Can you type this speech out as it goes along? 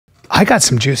I got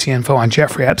some juicy info on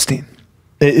Jeffrey Epstein.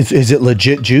 Is it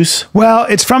legit juice? Well,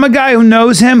 it's from a guy who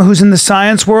knows him, who's in the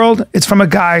science world. It's from a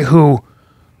guy who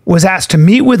was asked to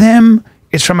meet with him.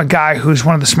 It's from a guy who's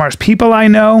one of the smartest people I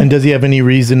know. And does he have any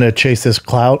reason to chase this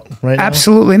clout right now?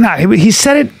 Absolutely not. He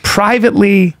said it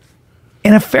privately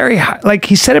in a very high, like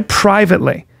he said it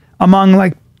privately among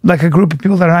like a group of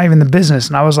people that are not even in the business.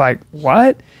 And I was like,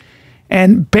 what?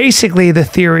 And basically the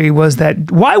theory was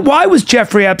that why was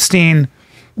Jeffrey Epstein,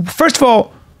 first of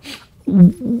all,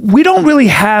 we don't really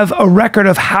have a record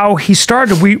of how he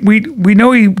started. We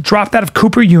know he dropped out of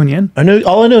Cooper Union.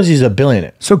 All I know is he's a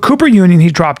billionaire. So Cooper Union he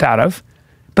dropped out of.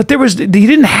 But he was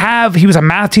a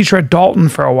math teacher at Dalton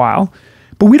for a while.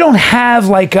 But we don't have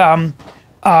like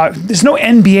there's no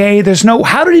NBA, there's no,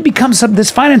 how did he become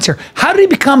this financier? How did he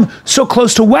become so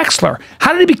close to Wexler?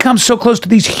 How did he become so close to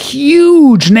these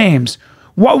huge names?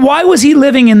 Why was he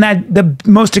living in the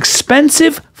most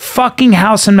expensive fucking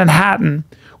house in Manhattan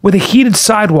with a heated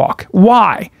sidewalk?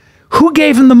 Why? Who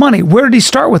gave him the money? Where did he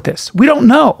start with this? We don't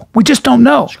know. We just don't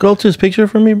know. Scroll to his picture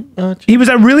for me. He was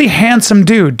a really handsome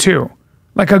dude too.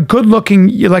 Like a good looking,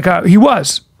 he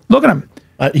was. Look at him.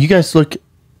 You guys look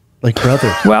like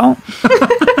brothers. Well,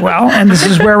 and this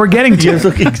is where we're getting to. You guys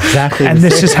look exactly and the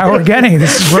this same. is how we're getting.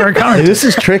 This is where we're coming. This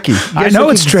is tricky. I know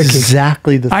it's tricky.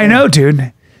 Exactly the same. I know,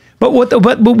 dude. But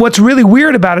what's really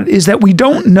weird about it is that we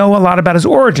don't know a lot about his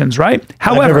origins, right?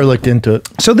 However, I never looked into it.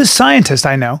 So this scientist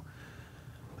I know,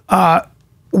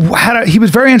 he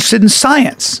was very interested in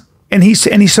science, and he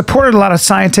supported a lot of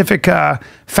scientific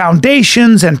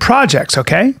foundations and projects.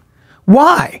 Okay,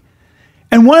 why?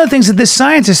 And one of the things that this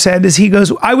scientist said is he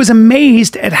goes, I was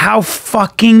amazed at how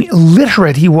fucking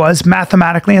literate he was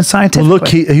mathematically and scientifically. Well, look,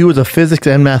 he was a physics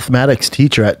and mathematics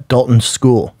teacher at Dalton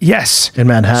School. Yes. In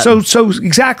Manhattan. So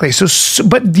exactly. So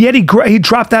but yet he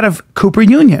dropped out of Cooper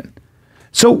Union.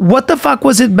 So what the fuck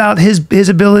was it about his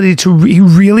ability to, he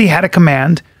really had a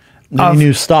command of, he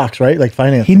knew stocks, right? Like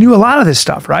finance. He knew a lot of this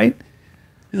stuff, right?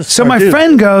 So my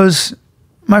friend goes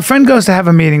to have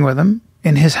a meeting with him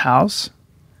in his house.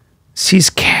 Sees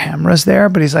cameras there,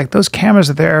 but he's like, those cameras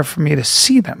are there for me to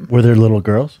see them. Were there little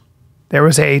girls? There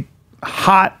was a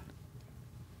hot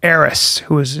heiress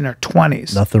who was in her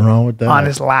 20s. Nothing wrong with that. On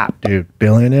his lap. Dude,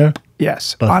 billionaire?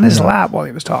 Yes, on his lap while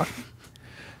he was talking.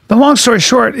 The long story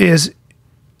short is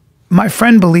my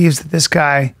friend believes that this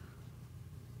guy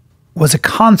was a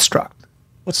construct.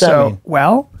 What's that mean?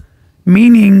 Well,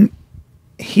 meaning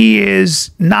he is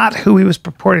not who he was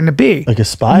purporting to be. Like a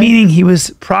spy? Meaning he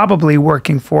was probably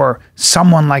working for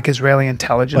someone like Israeli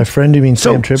intelligence. My friend, you mean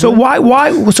Sam Tripoli? So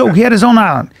why? So he had his own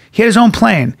island. He had his own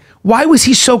plane. Why was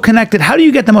he so connected? How do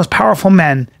you get the most powerful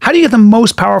men? How do you get the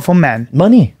most powerful men?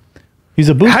 Money. He's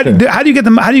a booster. How do you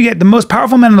get the most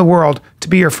powerful men in the world to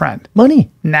be your friend? Money.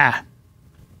 Nah.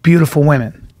 Beautiful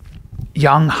women.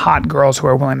 Young, hot girls who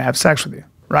are willing to have sex with you,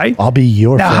 right? I'll be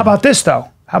your friend. Now, how about this,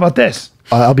 though? How about this?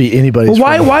 I'll be anybody's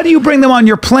friend. Why do you bring them on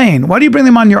your plane? Why do you bring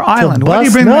them on your island? Why do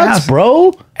you bring them nuts,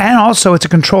 bro? And also, it's a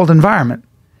controlled environment.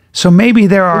 So maybe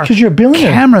there are because you're a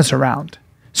billionaire. Cameras around.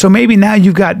 So maybe now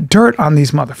you've got dirt on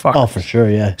these motherfuckers. Oh, for sure,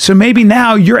 yeah. So maybe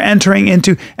now you're entering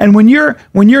into, and when you're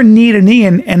knee to knee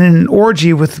and in an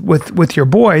orgy with your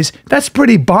boys, that's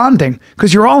pretty bonding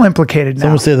because you're all implicated now.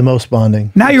 Some would say the most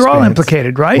bonding. Now you're all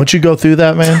implicated, right? Once you go through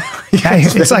that, man,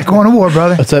 it's like going to war,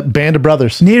 brother. It's a band of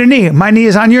brothers. Knee to knee. My knee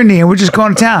is on your knee, and we're just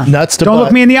going to town. Nuts to Don't butt.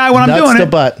 look me in the eye when I'm doing it. Nuts to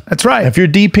butt. That's right. If you're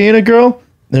DPing a girl,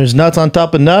 there's nuts on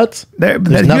top of nuts. There's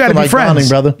nothing you got to be like friends, bonding,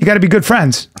 brother. You got to be good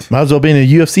friends. Might as well be in a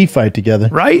UFC fight together.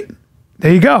 Right?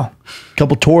 There you go.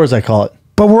 Couple tours, I call it.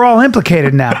 But we're all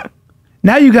implicated now.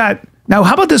 Now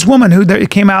how about this woman who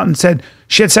came out and said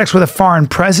she had sex with a foreign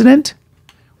president,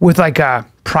 with like a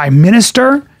prime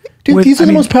minister? Dude, these are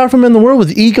the most powerful men in the world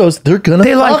with egos. They're gonna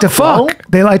They like to bro. fuck.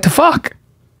 They like to fuck.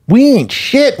 We ain't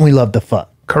shit. We love to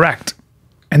fuck. Correct.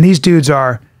 And these dudes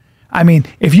are,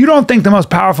 if you don't think the most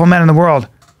powerful men in the world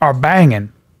are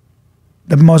banging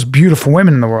the most beautiful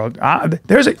women in the world, and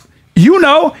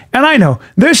I know,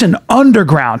 there's an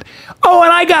underground. Oh,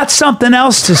 and I got something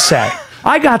else to say.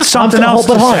 I got something else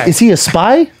to say. Is he a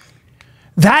spy?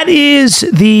 That is.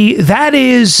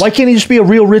 Why can't he just be a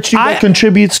real rich dude that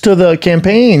contributes to the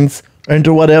campaigns and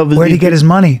to whatever? Where did he get his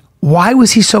money? Why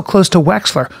was he so close to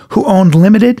Wexler, who owned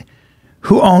Limited,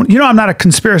 I'm not a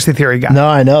conspiracy theory guy. No,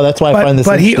 I know. That's why I find this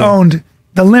interesting. But he owned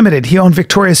the Limited. He owned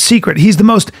Victoria's Secret. He is the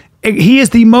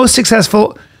most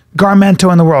successful garmento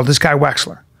in the world, this guy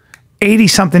Wexler.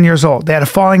 80-something years old. They had a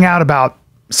falling out about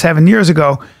 7 years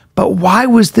ago. But why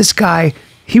was this guy,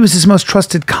 he was his most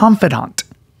trusted confidant.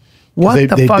 What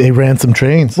the fuck? They ran some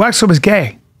trains. Wexler was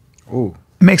gay. Ooh.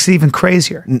 It makes it even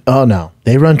crazier. Oh, no.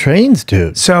 They run trains,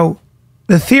 dude. So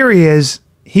the theory is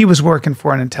he was working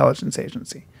for an intelligence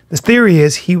agency. The theory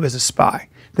is he was a spy.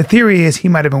 The theory is he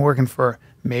might have been working for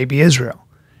maybe Israel.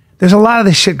 There's a lot of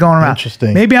this shit going around.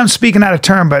 Interesting. Maybe I'm speaking out of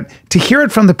turn, but to hear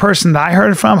it from the person that I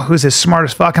heard it from, who's as smart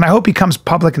as fuck, and I hope he comes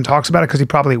public and talks about it because he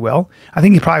probably will. I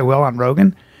think he probably will on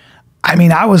Rogan. I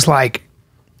mean, I was like,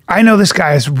 I know this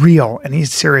guy is real and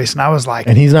he's serious. And I was like,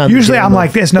 and he's not. Usually I'm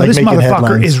like this. No, like this motherfucker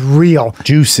headlines. is real.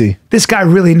 Juicy. This guy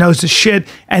really knows the shit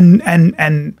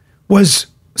and was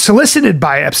solicited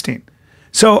by Epstein.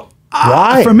 So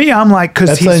why? For me, I'm like,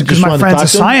 because my friend's a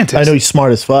scientist. I know he's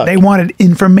smart as fuck. They wanted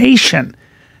information.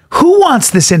 Who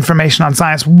wants this information on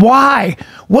science? Why?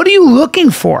 What are you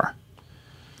looking for?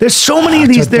 There's so many of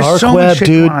these. There's so much shit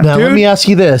dude. going on. Now let me ask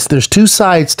you this: there's two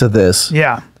sides to this.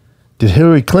 Yeah. Did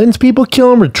Hillary Clinton's people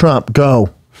kill him or Trump?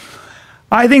 Go.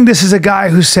 I think this is a guy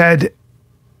who said.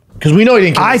 Because we know he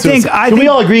didn't commit suicide. Can we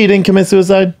all agree he didn't commit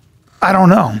suicide? I don't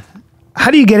know.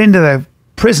 How do you get into the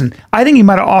prison? I think he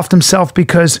might have offed himself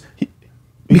because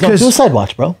He's on suicide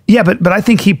watch, bro. Yeah, but I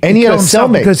think he and he had a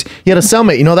cellmate. Because he had a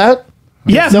cellmate. You know that?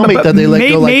 Yeah, cellmate that they let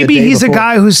go like maybe a day he's before. a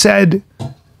guy who said.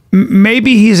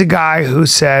 Maybe he's a guy who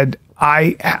said,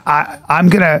 I'm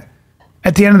gonna.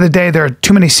 At the end of the day, there are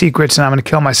too many secrets, and I'm gonna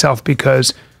kill myself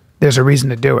because there's a reason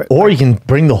to do it. Or you can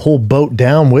bring the whole boat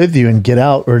down with you and get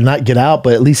out, or not get out,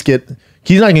 but at least get.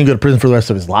 He's not gonna go to prison for the rest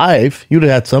of his life. He would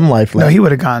have had some life left. No, he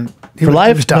would have gone for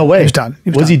life. He was done. No way. He was done.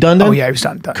 Was he done? Then? Oh yeah, he was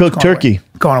done. Cooked turkey.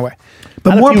 Going away.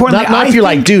 But more importantly, not if you're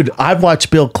like, dude, I've watched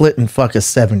Bill Clinton fuck a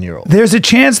 7-year-old. There's a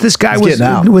chance this guy was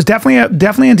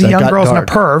definitely into young girls and a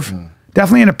perv.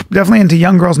 Definitely into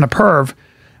young girls and a perv.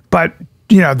 But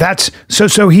you know, that's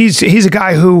so he's a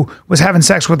guy who was having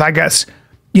sex with, I guess,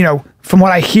 you know, from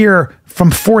what I hear,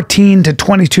 from 14 to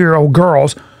 22-year-old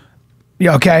girls.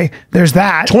 Yeah, okay, there's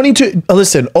that. 22.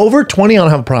 Listen, over 20, I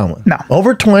don't have a problem with. No,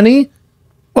 over 20.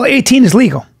 Well, 18 is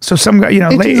legal. So some guy, you know,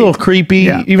 18's a little creepy.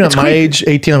 Yeah, even at my age,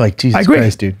 18, I'm like, Jesus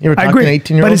Christ, dude. You ever talking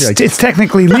to 18-year-olds? But it's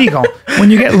technically legal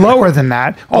when you get lower than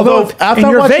that. Although after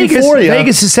I watched Euphoria,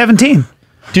 Vegas is 17.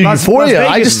 Dude, Euphoria,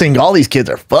 I just think all these kids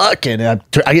are fucking.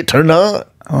 I get turned on.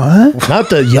 What? Not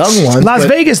the young ones. Las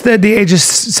Vegas, the age is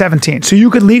 17. So you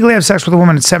could legally have sex with a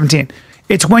woman at 17.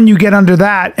 It's when you get under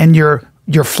that and you're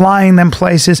flying them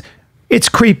places. It's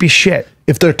creepy shit.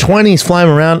 If they're 20s flying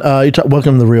around,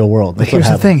 welcome to the real world. But here's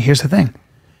the thing.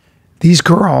 These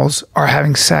girls are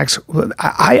having sex.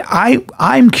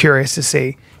 I'm curious to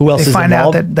see. Who else they find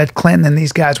involved? out that Clinton and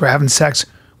these guys were having sex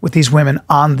with these women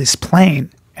on this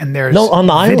plane. And there's on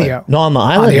the video. island. No, on the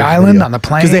island. On the island, on the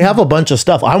plane. Because they have a bunch of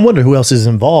stuff. I wonder who else is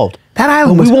involved. That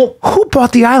island who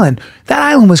bought the island? That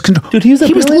island was controlled. Dude, he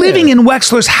was living in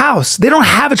Wexler's house. They don't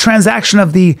have a transaction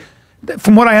of the.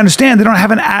 From what I understand, they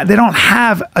don't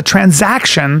have a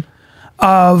transaction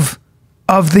of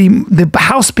the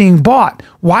house being bought.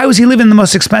 Why was he living in the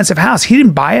most expensive house? He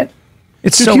didn't buy it.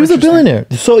 It's Dude, so he was a billionaire.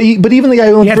 So, but even the guy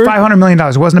who owned he had $500 million.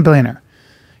 He wasn't a billionaire.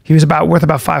 He was worth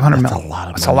about $500 million. That's a lot of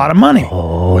money. That's a lot of money.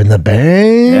 Oh, in the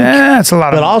bank. Yeah, it's a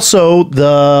lot of money. But also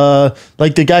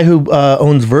the guy who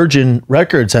owns Virgin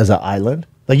Records has an island.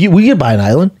 Like we could buy an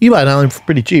island. You buy an island for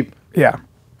pretty cheap. Yeah.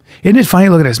 Isn't it funny?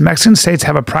 Look at this. Mexican states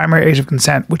have a primary age of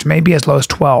consent, which may be as low as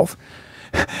 12.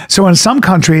 So in some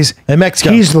countries, in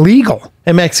Mexico, he's legal.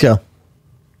 In Mexico,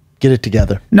 get it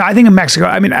together. No, I think in Mexico,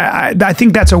 I mean, I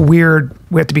think that's a weird,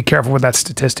 we have to be careful with that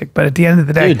statistic. But at the end of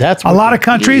the day, dude, that's a lot of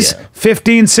countries,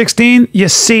 15, 16, you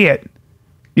see it.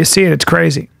 You see it. It's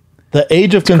crazy. The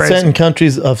age of consent in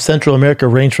countries of Central America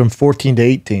range from 14 to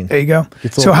 18. There you go.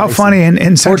 So how funny in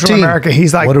Central 14. America,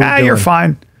 he's like, you're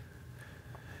fine.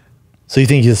 So you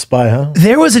think he's a spy, huh?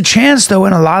 There was a chance, though,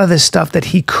 in a lot of this stuff that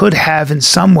he could have, in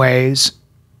some ways,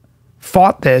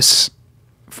 fought this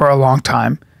for a long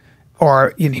time.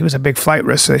 Or he was a big flight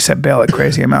risk, so they set bail at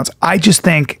crazy amounts. I just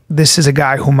think this is a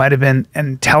guy who might have been an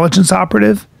intelligence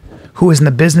operative who is in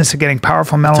the business of getting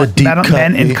powerful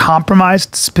men in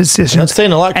compromised positions. That's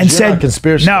saying a lot because you're not a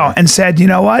conspiracy guy. And said, you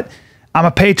know what? I'm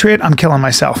a patriot. I'm killing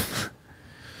myself.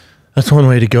 That's one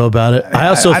way to go about it. I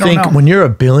also think when you're a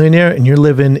billionaire and you're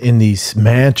living in these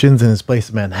mansions in this place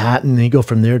in Manhattan and you go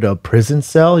from there to a prison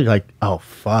cell, you're like, oh,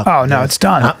 fuck. Oh, no, it's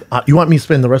done. You want me to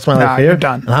spend the rest of my life here? You're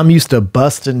done. And I'm used to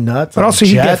busting nuts. But also,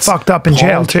 he'd get fucked up in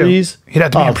jail, too. He'd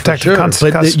have to be in protected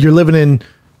custody. But you're living in,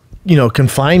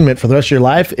 confinement for the rest of your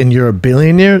life and you're a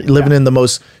billionaire living in the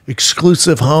most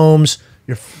exclusive homes,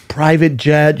 your private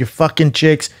jet, your fucking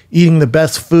chicks, eating the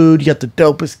best food, you got the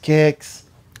dopest kicks.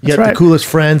 You got the coolest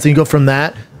friends, and you go from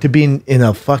that to being in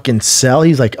a fucking cell.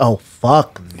 He's like, oh,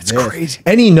 fuck. It's crazy.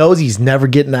 And he knows he's never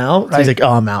getting out. So he's like,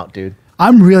 oh, I'm out, dude.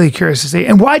 I'm really curious to see.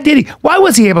 And why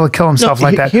was he able to kill himself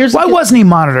like that? Why wasn't he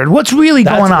monitored? What's really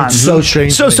going on? It's so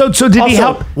strange. So did he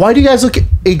help? Why do you guys look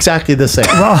exactly the same?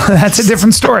 Well, that's a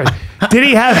different story. Did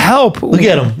he have help? Look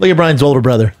at him. Look at Bryan's older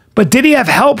brother. But did he have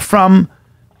help from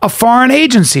a foreign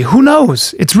agency? Who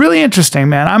knows? It's really interesting,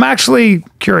 man. I'm actually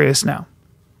curious now.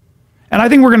 And I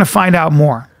think we're going to find out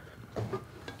more.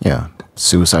 Yeah.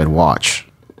 Suicide watch.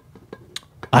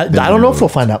 I don't know if we'll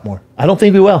find out more. I don't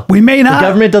think we will. We may not. The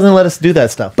government doesn't let us do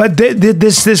that stuff. But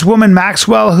this woman,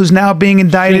 Maxwell, who's now being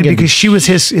indicted because she was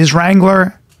his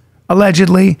wrangler,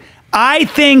 allegedly. I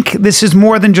think this is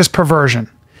more than just perversion.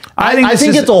 I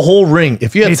think it's a whole ring.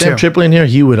 If you had Sam Tripoli in here,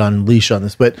 he would unleash on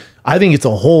this. But I think it's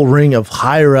a whole ring of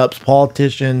higher ups,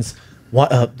 politicians,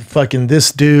 fucking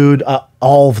this dude,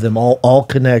 all of them, all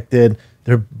connected.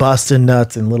 They're busting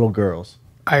nuts and little girls.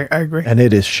 I agree. And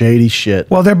it is shady shit.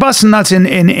 Well, they're busting nuts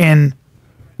in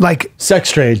like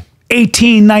sex trade.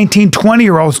 18, 19,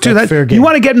 20-year-olds too. That's fair game. You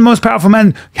want to get in most powerful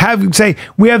men, say,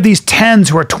 we have these 10s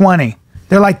who are 20.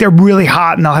 They're really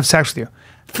hot and they'll have sex with you.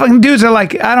 Fucking dudes are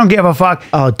like, I don't give a fuck.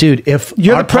 Oh, dude, if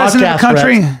you're the president of the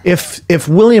country, if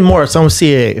William Morris, I'm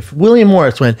CAA, if William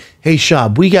Morris went, hey,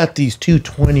 Schaub, we got these 2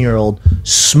 20-year-old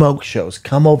smoke shows.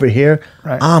 Come over here.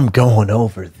 Right. I'm going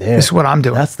over there. This is what I'm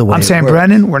doing. That's the way I'm saying, works.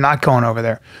 Brendan, we're not going over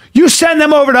there. You send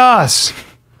them over to us.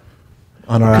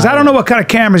 Because I don't know what kind of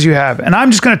cameras you have. And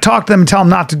I'm just going to talk to them and tell them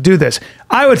not to do this.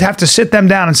 I would have to sit them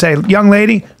down and say, young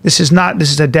lady, this is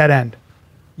a dead end.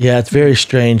 Yeah, it's very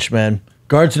strange, man.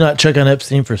 Guards do not check on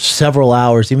Epstein for several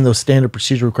hours, even though standard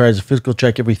procedure requires a physical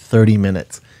check every 30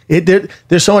 minutes.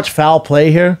 There's so much foul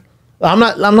play here. I'm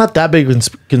not that big of a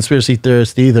conspiracy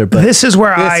theorist either, but this is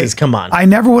where come on. I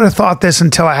never would have thought this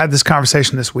until I had this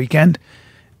conversation this weekend,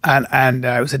 and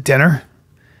it was at dinner,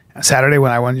 Saturday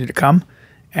when I wanted you to come,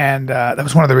 and that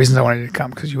was one of the reasons I wanted you to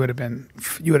come because you would have been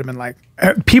like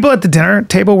people at the dinner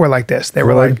table were like this. They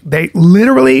were like they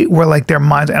literally were like their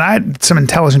minds, and I had some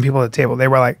intelligent people at the table. They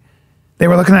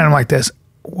were looking at him like this.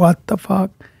 What the fuck?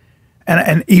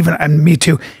 And me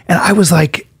too. And I was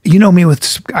like, you know me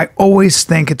I always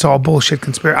think it's all bullshit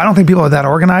conspiracy. I don't think people are that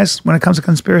organized when it comes to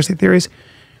conspiracy theories.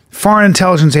 Foreign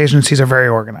intelligence agencies are very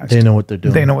organized. They know what they're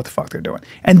doing. They know what the fuck they're doing.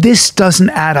 And this doesn't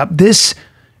add up. This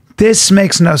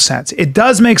makes no sense. It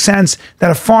does make sense that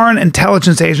a foreign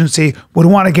intelligence agency would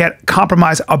want to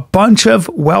compromise a bunch of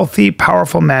wealthy,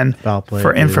 powerful men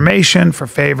for information, for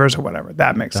favors, or whatever.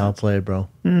 That makes sense. Foul play, bro.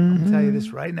 Mm-hmm. I'll tell you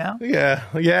this right now.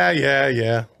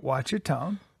 Yeah. Watch your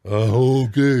tone.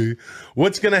 Okay.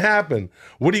 What's going to happen?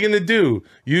 What are you going to do?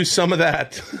 Use some of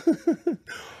that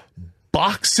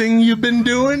boxing you've been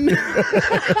doing?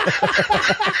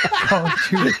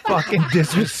 Don't you fucking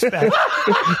disrespect.